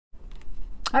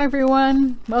Hi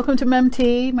everyone, welcome to Mem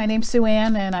Tea. My name's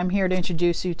Xian and I'm here to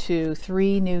introduce you to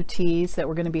 3 new teas that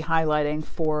we're going to be highlighting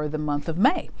for the month of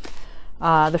May.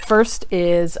 The first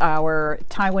is our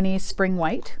Taiwanese Spring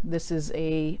White. This is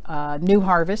a new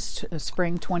harvest,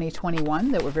 Spring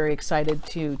 2021, that we're very excited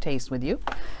to taste with you.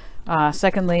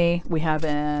 Secondly, we have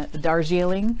a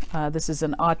Darjeeling. This is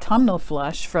an Autumnal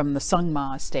Flush from the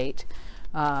Sungma Estate.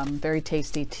 Very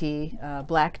tasty tea,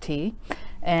 black tea.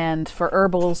 And for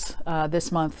herbals,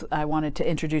 this month I wanted to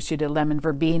introduce you to Lemon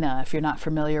Verbena. If you're not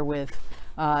familiar with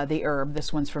the herb,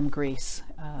 this one's from Greece.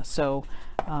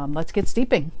 Let's get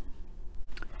steeping.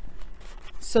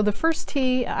 So the first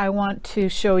tea I want to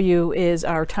show you is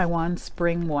our Taiwan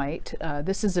Spring White.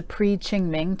 This is a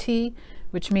pre-Qingming tea,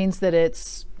 which means that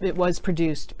it was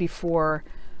produced before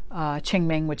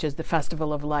Qingming, which is the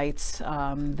Festival of Lights,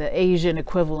 the Asian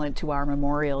equivalent to our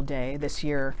Memorial Day this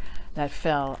year. That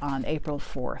fell on April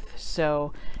 4th.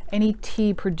 So any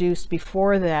tea produced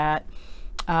before that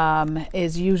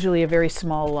is usually a very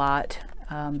small lot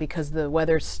because the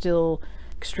weather's still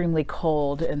extremely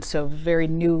cold, and so very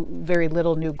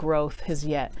little new growth has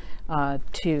yet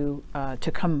to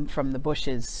come from the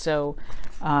bushes. So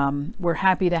we're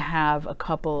happy to have a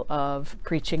couple of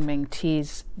pre-Qingming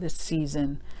teas this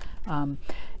season.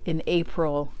 In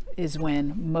April is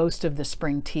when most of the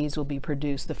spring teas will be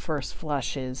produced, the first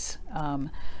flushes.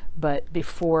 But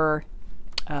before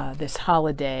this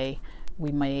holiday,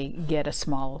 we may get a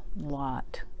small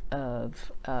lot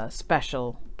of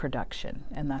special production,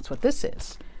 and that's what this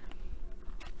is.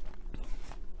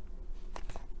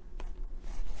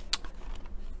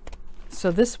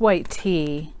 So this white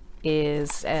tea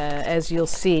is, as you'll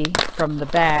see from the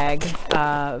bag,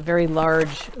 very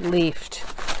large leafed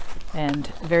and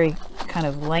very kind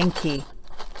of lanky.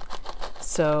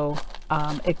 So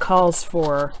it calls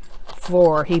for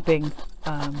 4 heaping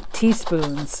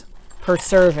teaspoons per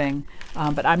serving,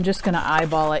 but I'm just going to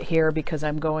eyeball it here because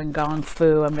I'm going gong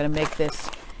fu. I'm going to make this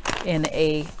in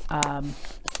a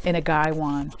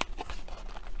gaiwan,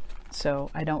 so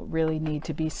I don't really need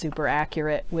to be super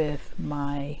accurate with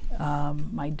my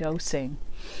my dosing.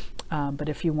 But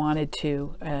if you wanted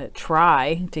to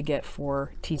try to get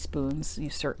 4 teaspoons, you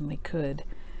certainly could.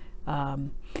 I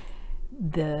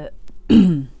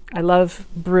love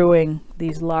brewing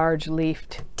these large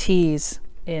leafed teas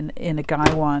in a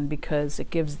gaiwan because it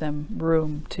gives them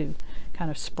room to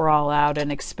kind of sprawl out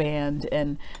and expand,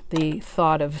 and the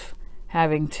thought of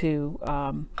having to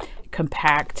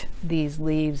compact these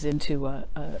leaves into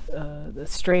the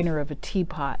strainer of a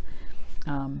teapot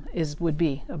would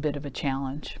be a bit of a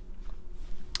challenge.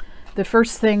 The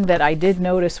first thing that I did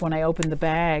notice when I opened the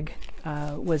bag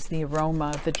was the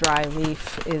aroma of the dry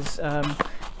leaf is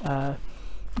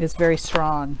very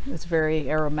strong. It's very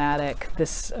aromatic.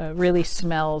 This really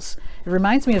smells, it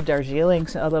reminds me of Darjeeling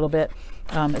a little bit.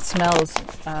 It smells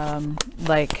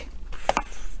like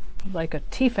a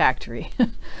tea factory,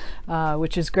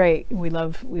 which is great. We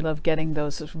love getting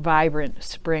those vibrant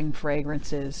spring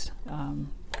fragrances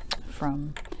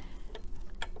from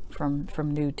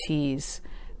new teas.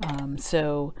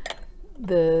 So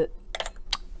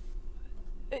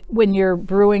when you're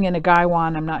brewing in a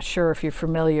gaiwan, I'm not sure if you're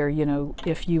familiar,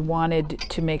 if you wanted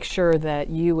to make sure that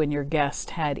you and your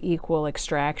guest had equal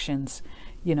extractions,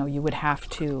 you would have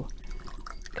to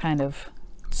kind of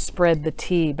spread the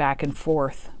tea back and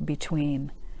forth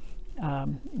between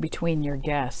your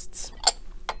guests.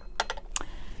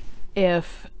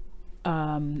 If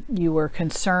you were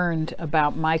concerned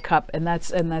about my cup, and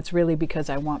that's really because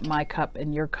I want my cup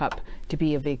and your cup to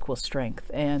be of equal strength,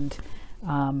 and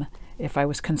if I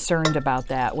was concerned about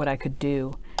that, what I could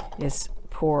do is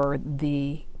pour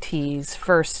the teas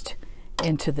first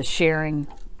into the sharing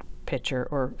pitcher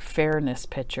or fairness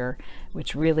pitcher,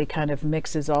 which really kind of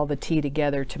mixes all the tea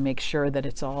together to make sure that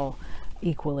it's all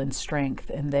equal in strength,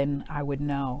 and then I would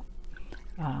know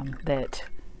that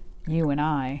you and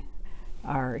I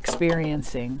are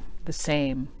experiencing the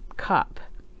same cup,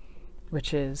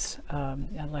 which is,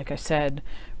 like I said,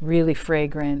 really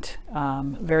fragrant,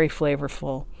 very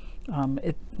flavorful.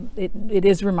 It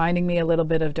is reminding me a little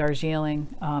bit of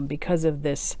Darjeeling because of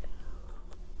this,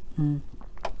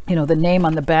 the name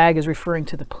on the bag is referring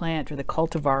to the plant or the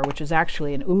cultivar, which is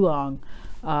actually an oolong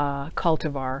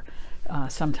cultivar,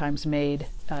 sometimes made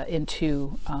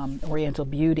into Oriental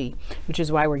Beauty, which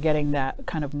is why we're getting that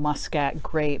kind of muscat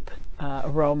grape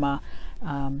aroma,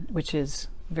 which is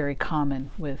very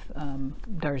common with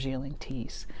Darjeeling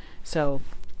teas. So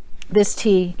this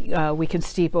tea we can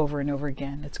steep over and over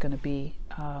again. It's going to be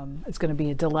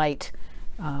a delight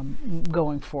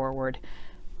going forward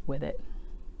with it.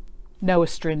 No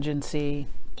astringency,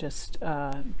 just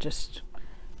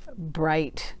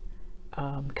bright,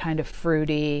 kind of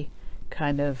fruity,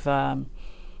 kind of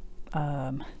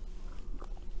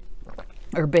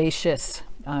herbaceous.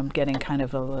 Getting kind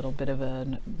of a little bit of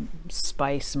a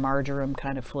spice, marjoram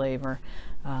kind of flavor.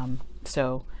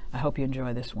 So I hope you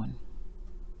enjoy this one.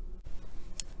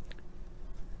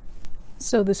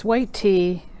 So this white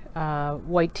tea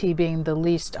being the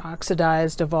least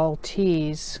oxidized of all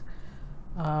teas,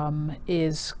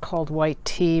 is called white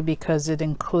tea because it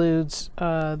includes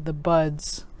the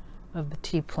buds of the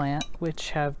tea plant,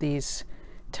 which have these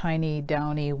tiny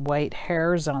downy white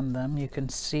hairs on them. You can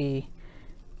see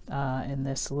in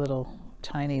this little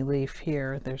tiny leaf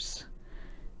here, there's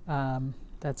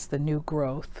that's the new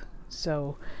growth.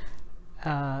 So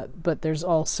but there's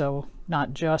also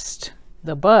not just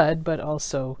the bud, but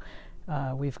also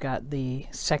we've got the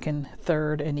second,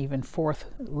 third, and even fourth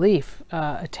leaf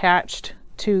attached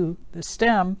to the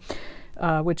stem,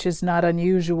 which is not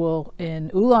unusual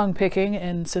in oolong picking.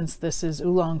 And since this is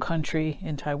oolong country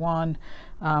in Taiwan,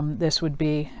 this would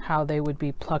be how they would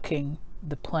be plucking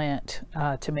the plant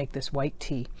to make this white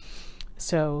tea.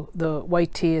 So the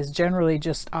white tea is generally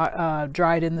just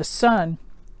dried in the sun,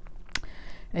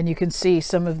 and you can see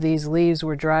some of these leaves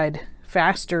were dried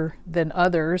faster than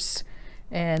others,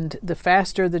 and the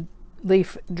faster the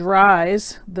leaf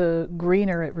dries, the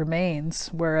greener it remains.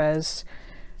 Whereas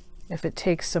if it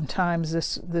takes some time,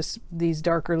 these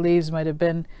darker leaves might have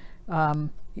been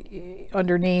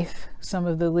underneath some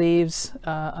of the leaves,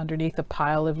 underneath a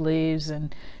pile of leaves,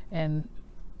 and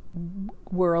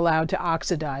were allowed to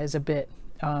oxidize a bit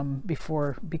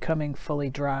before becoming fully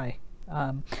dry.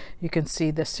 You can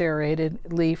see the serrated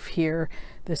leaf here.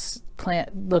 This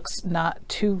plant looks not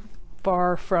too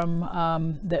far from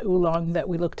the oolong that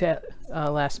we looked at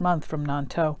last month from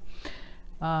Nantou.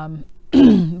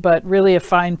 But really a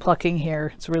fine plucking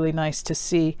here. It's really nice to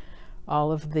see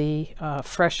all of the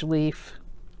fresh leaf,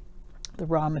 the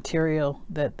raw material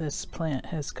that this plant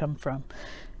has come from.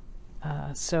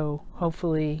 So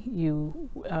hopefully you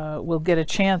will get a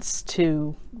chance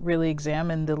to really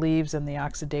examine the leaves and the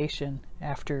oxidation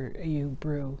after you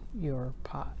brew your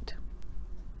pot.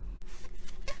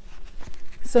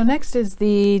 So next is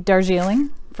the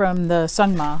Darjeeling from the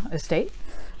Sungma Estate.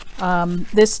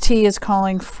 This tea is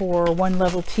calling for 1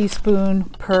 level teaspoon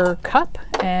per cup,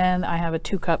 and I have a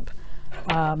 2-cup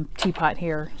teapot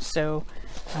here, so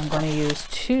I'm going to use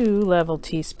 2 level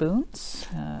teaspoons.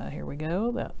 Here we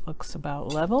go, that looks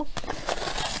about level.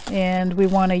 And we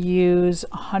want to use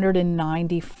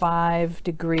 195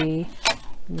 degree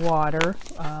water,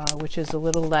 which is a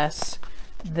little less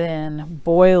than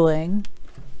boiling.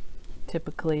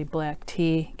 Typically black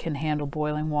tea can handle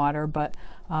boiling water, but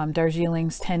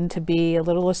Darjeelings tend to be a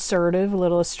little assertive, a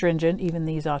little astringent, even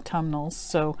these autumnals.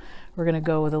 So we're going to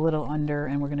go with a little under,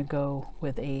 and we're going to go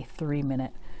with a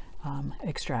 3-minute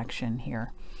extraction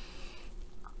here.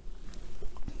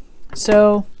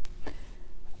 So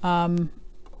you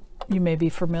may be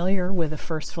familiar with a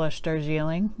first flush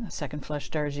Darjeeling, a second flush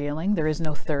Darjeeling. There is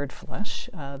no third flush.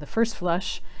 The first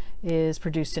flush is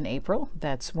produced in April.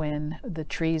 That's when the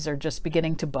trees are just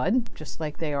beginning to bud, just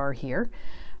like they are here.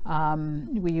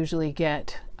 We usually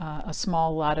get a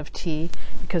small lot of tea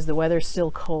because the weather's still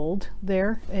cold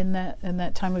there in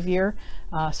that time of year.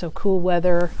 So cool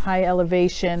weather, high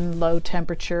elevation, low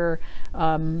temperature,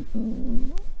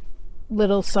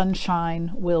 little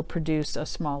sunshine will produce a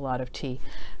small lot of tea.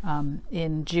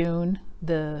 In June,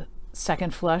 the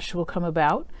second flush will come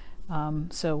about.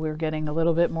 So we're getting a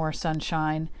little bit more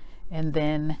sunshine, and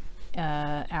then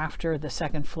after the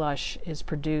second flush is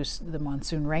produced, the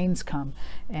monsoon rains come,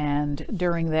 and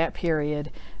during that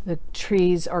period the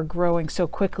trees are growing so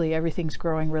quickly, everything's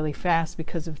growing really fast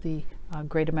because of the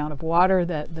great amount of water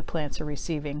that the plants are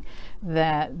receiving,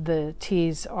 that the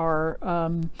teas are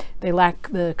they lack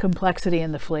the complexity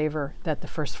and the flavor that the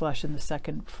first flush and the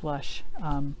second flush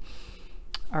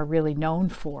are really known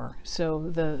for. So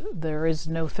there is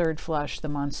no third flush. The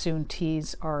monsoon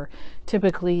teas are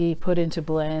typically put into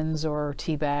blends or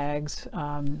tea bags,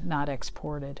 not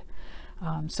exported.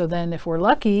 So then if we're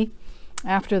lucky,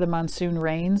 after the monsoon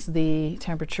rains, the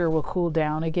temperature will cool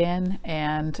down again,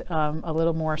 and a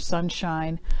little more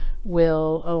sunshine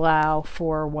will allow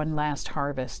for one last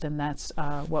harvest. And that's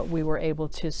what we were able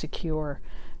to secure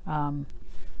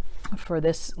for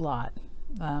this lot.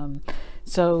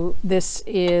 So this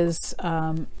is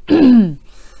a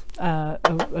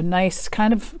nice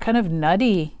kind of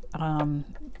nutty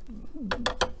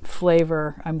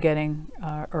flavor I'm getting,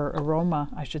 or aroma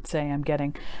I should say I'm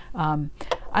getting.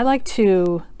 I like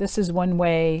to, this is one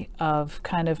way of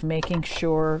kind of making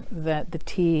sure that the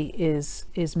tea is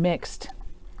mixed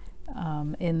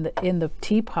in the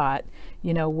teapot.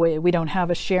 You know, we don't have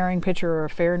a sharing pitcher or a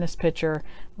fairness pitcher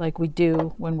like we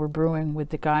do when we're brewing with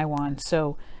the gaiwan.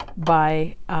 So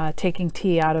by taking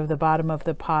tea out of the bottom of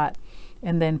the pot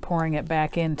and then pouring it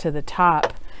back into the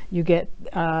top, you get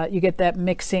that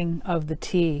mixing of the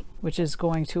tea, which is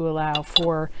going to allow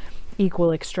for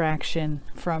equal extraction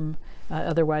from,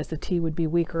 otherwise the tea would be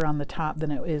weaker on the top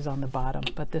than it is on the bottom.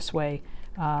 But this way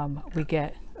we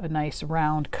get a nice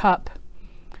round cup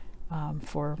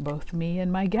for both me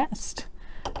and my guest.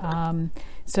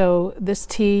 So this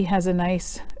tea has a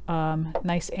nice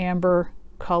amber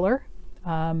color.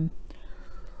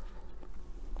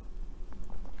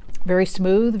 Very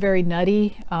smooth, very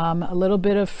nutty, a little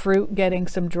bit of fruit, getting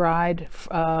some dried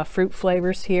fruit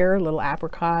flavors here, a little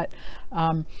apricot,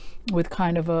 with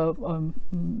kind of a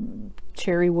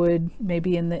cherry wood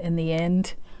maybe in the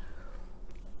end.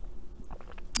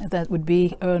 That would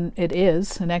be, it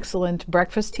is an excellent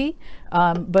breakfast tea,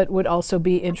 but would also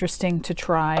be interesting to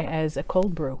try as a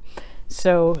cold brew.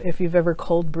 So if you've ever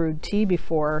cold brewed tea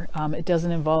before, it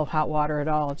doesn't involve hot water at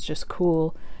all. It's just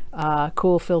cool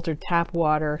filtered tap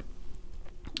water.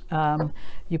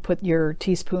 You put your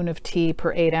teaspoon of tea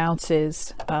per 8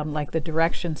 ounces, like the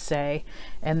directions say,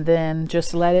 and then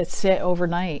just let it sit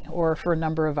overnight or for a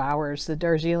number of hours. The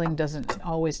Darjeeling doesn't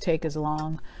always take as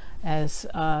long as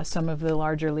some of the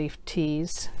larger leaf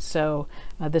teas. So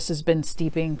this has been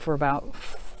steeping for about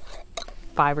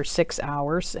 5 or 6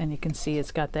 hours, and you can see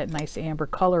it's got that nice amber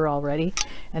color already.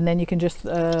 And then you can just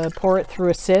pour it through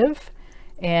a sieve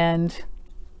and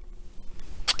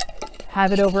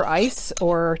have it over ice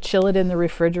or chill it in the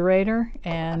refrigerator,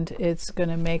 and it's going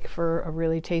to make for a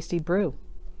really tasty brew.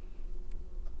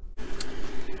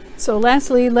 So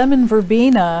lastly, lemon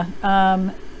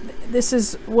verbena. This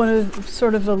is one of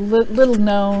sort of a little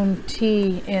known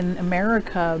tea in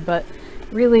America, but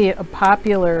really a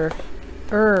popular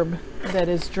herb that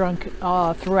is drunk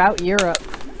throughout Europe.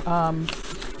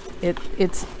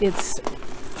 It's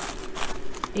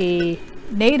a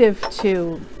native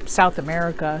to South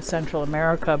America, Central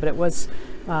America, but it was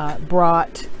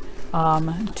brought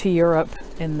to Europe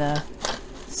in the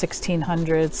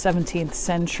 1600s, 17th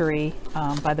century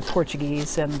by the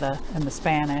Portuguese and the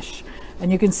Spanish.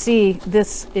 And you can see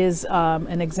this is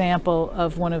an example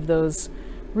of one of those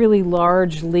really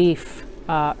large leaf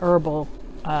herbal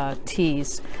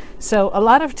teas. So a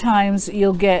lot of times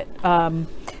you'll get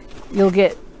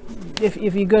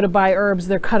if you go to buy herbs,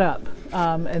 they're cut up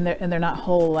and they're not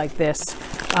whole like this.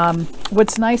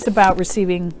 What's nice about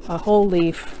receiving a whole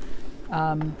leaf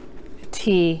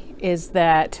tea is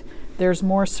that there's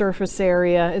more surface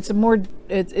area. It's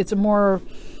a more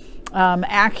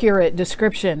accurate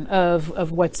description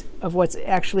of what's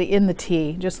actually in the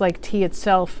tea. Just like tea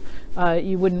itself,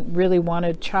 you wouldn't really want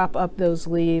to chop up those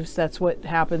leaves. That's what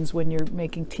happens when you're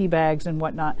making tea bags and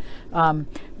whatnot.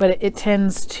 But it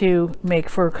tends to make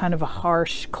for kind of a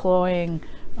harsh, cloying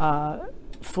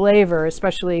flavor,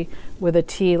 especially with a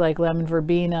tea like lemon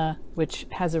verbena, which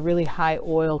has a really high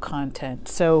oil content.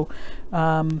 So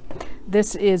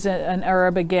this is an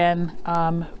herb, again,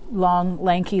 long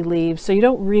lanky leaves, so you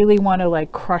don't really want to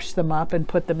like crush them up and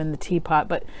put them in the teapot,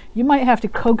 but you might have to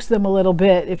coax them a little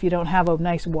bit if you don't have a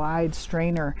nice wide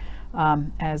strainer,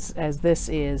 as this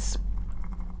is.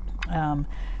 And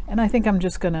I think I'm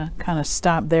just gonna kind of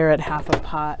stop there at half a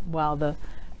pot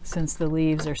since the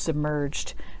leaves are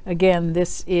submerged. Again,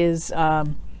 this is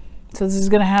so this is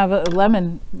going to have a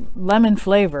lemon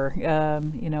flavor.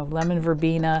 You know, lemon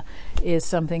verbena is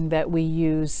something that we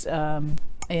use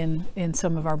in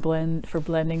some of our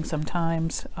blending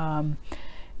sometimes.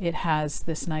 It has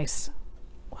this nice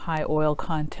high oil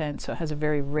content, so it has a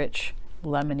very rich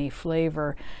lemony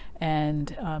flavor,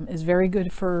 and is very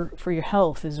good for your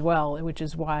health as well, which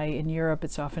is why in Europe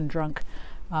it's often drunk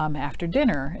after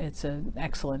dinner. It's an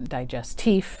excellent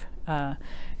digestif,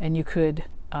 and you could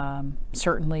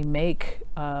certainly make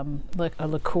like a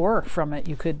liqueur from it.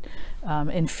 You could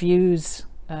infuse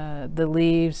the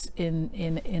leaves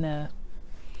in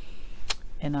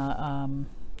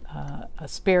a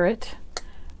spirit.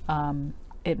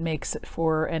 It makes it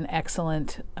for an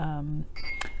excellent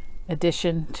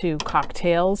addition to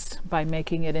cocktails by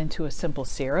making it into a simple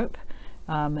syrup,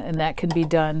 and that can be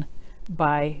done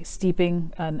by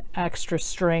steeping an extra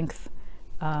strength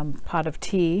pot of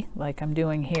tea like I'm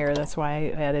doing here. That's why I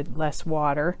added less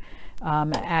water,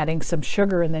 adding some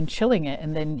sugar and then chilling it,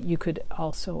 and then you could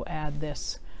also add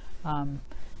this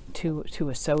to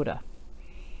a soda,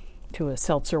 to a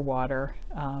seltzer water.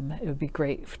 It would be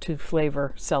great to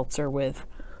flavor seltzer with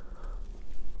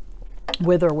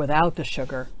or without the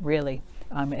sugar, really.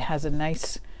 It has a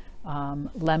nice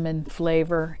lemon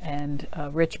flavor and a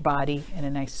rich body and a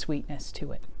nice sweetness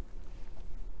to it.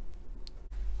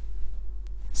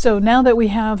 So now that we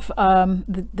have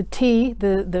the tea,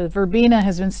 the verbena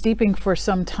has been steeping for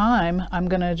some time, I'm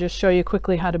going to just show you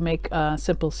quickly how to make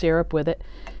simple syrup with it.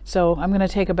 So I'm going to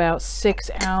take about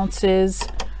 6 ounces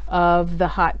of the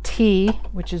hot tea,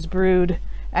 which is brewed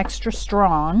extra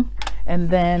strong, and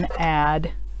then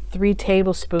add 3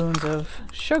 tablespoons of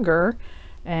sugar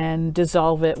and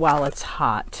dissolve it while it's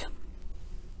hot.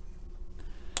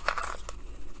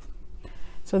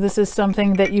 So this is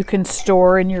something that you can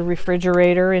store in your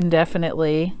refrigerator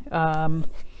indefinitely.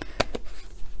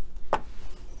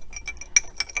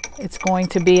 It's going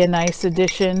to be a nice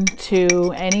addition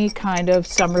to any kind of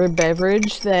summer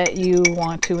beverage that you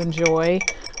want to enjoy.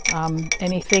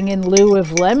 Anything in lieu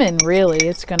of lemon, really.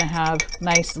 It's going to have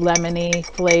nice lemony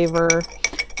flavor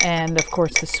and of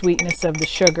course the sweetness of the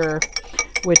sugar,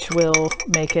 which will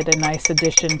make it a nice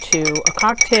addition to a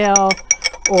cocktail,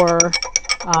 or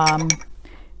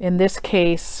in this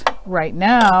case right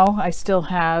now I still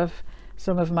have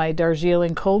some of my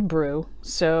Darjeeling cold brew,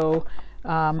 so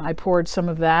I poured some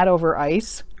of that over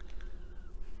ice,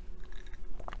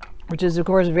 which is of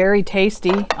course very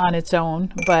tasty on its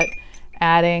own, but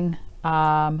adding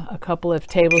a couple of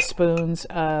tablespoons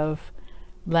of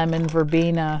lemon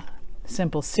verbena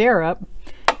simple syrup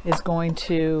is going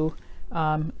to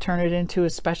turn it into a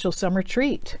special summer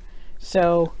treat.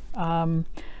 So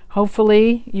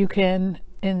hopefully you can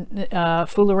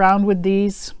fool around with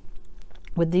these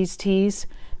teas,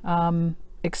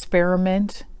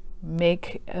 experiment,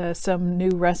 make some new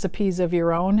recipes of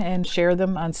your own and share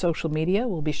them on social media.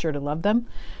 We'll be sure to love them.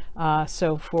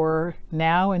 So for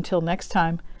now, until next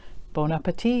time, bon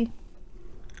appetit.